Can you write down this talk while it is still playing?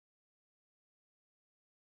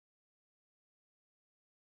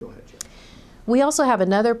We also have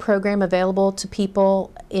another program available to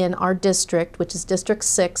people in our district, which is District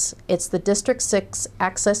 6. It's the District 6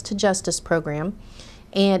 Access to Justice program,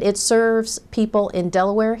 and it serves people in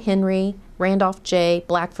Delaware, Henry, Randolph J,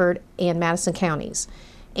 Blackford, and Madison counties.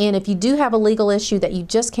 And if you do have a legal issue that you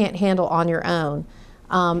just can't handle on your own,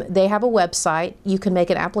 they have a website. You can make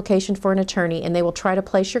an application for an attorney, and they will try to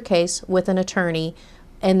place your case with an attorney,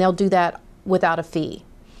 and they'll do that without a fee.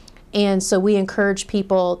 And so we encourage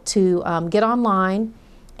people to get online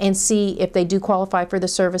and see if they do qualify for the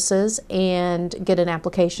services and get an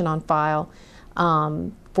application on file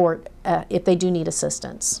for if they do need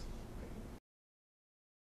assistance.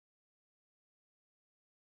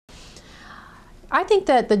 I think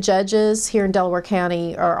that the judges here in Delaware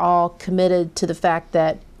County are all committed to the fact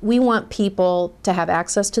that we want people to have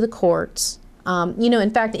access to the courts. You know,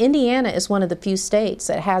 in fact, Indiana is one of the few states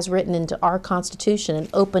that has written into our Constitution an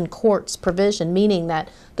open courts provision, meaning that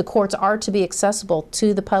the courts are to be accessible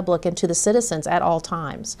to the public and to the citizens at all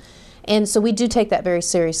times. And so we do take that very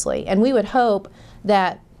seriously. And we would hope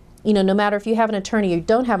that, you know, no matter if you have an attorney or you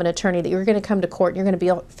don't have an attorney, that you're going to come to court and you're going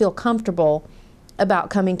to feel comfortable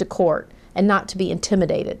about coming to court and not to be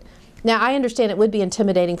intimidated. Now, I understand it would be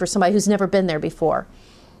intimidating for somebody who's never been there before.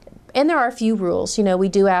 And there are a few rules. You know, we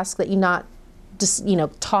do ask that you not just, you know,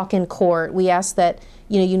 talk in court. We ask that,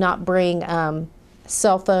 you know, you not bring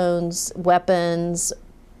cell phones, weapons,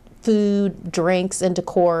 food, drinks into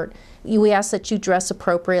court. We ask that you dress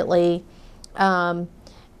appropriately.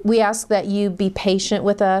 We ask that you be patient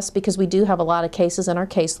with us because we do have a lot of cases in our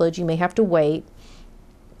caseload. You may have to wait.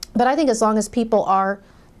 But I think as long as people are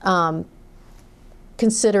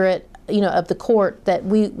considerate, you know, of the court, that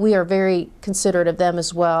we are very considerate of them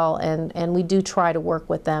as well, and we do try to work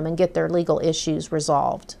with them and get their legal issues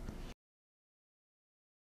resolved.